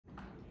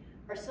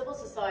Our Civil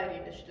Society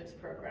Initiatives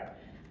program,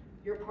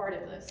 you're part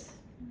of this.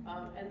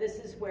 And this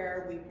is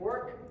where we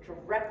work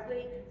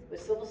directly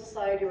with civil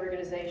society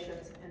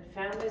organizations and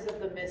families of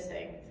the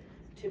missing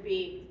to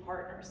be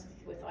partners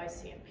with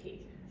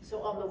ICMP.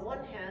 So on the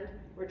one hand,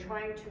 we're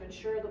trying to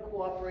ensure the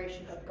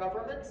cooperation of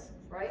governments,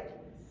 right?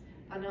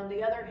 And on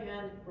the other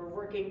hand, we're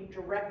working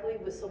directly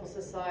with civil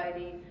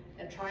society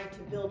and trying to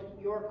build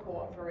your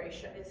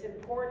cooperation. It's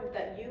important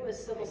that you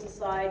as civil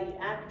society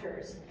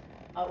actors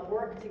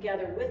work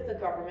together with the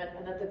government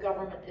and that the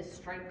government is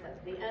strengthened.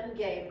 The end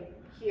game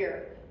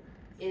here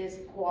is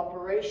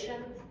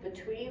cooperation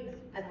between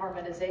and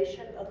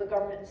harmonization of the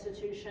government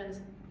institutions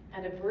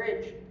and a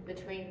bridge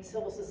between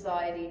civil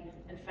society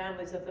and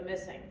families of the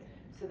missing,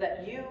 so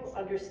that you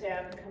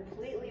understand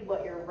completely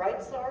what your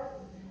rights are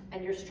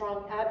and you're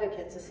strong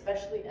advocates,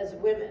 especially as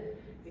women,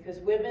 because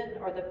women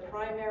are the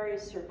primary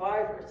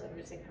survivors of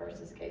missing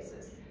persons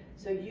cases.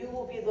 So you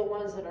will be the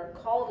ones that are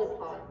called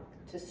upon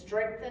to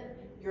strengthen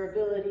your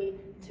ability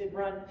to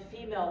run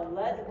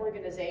female-led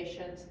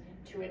organizations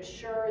to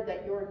ensure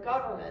that your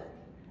government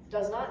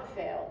does not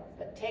fail,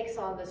 but takes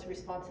on this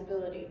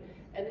responsibility.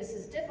 And this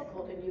is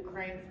difficult in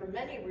Ukraine for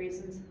many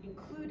reasons,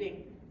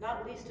 including,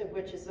 not least of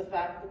which is the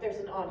fact that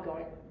there's an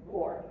ongoing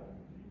war.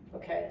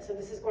 Okay, so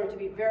this is going to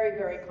be very,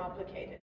 very complicated.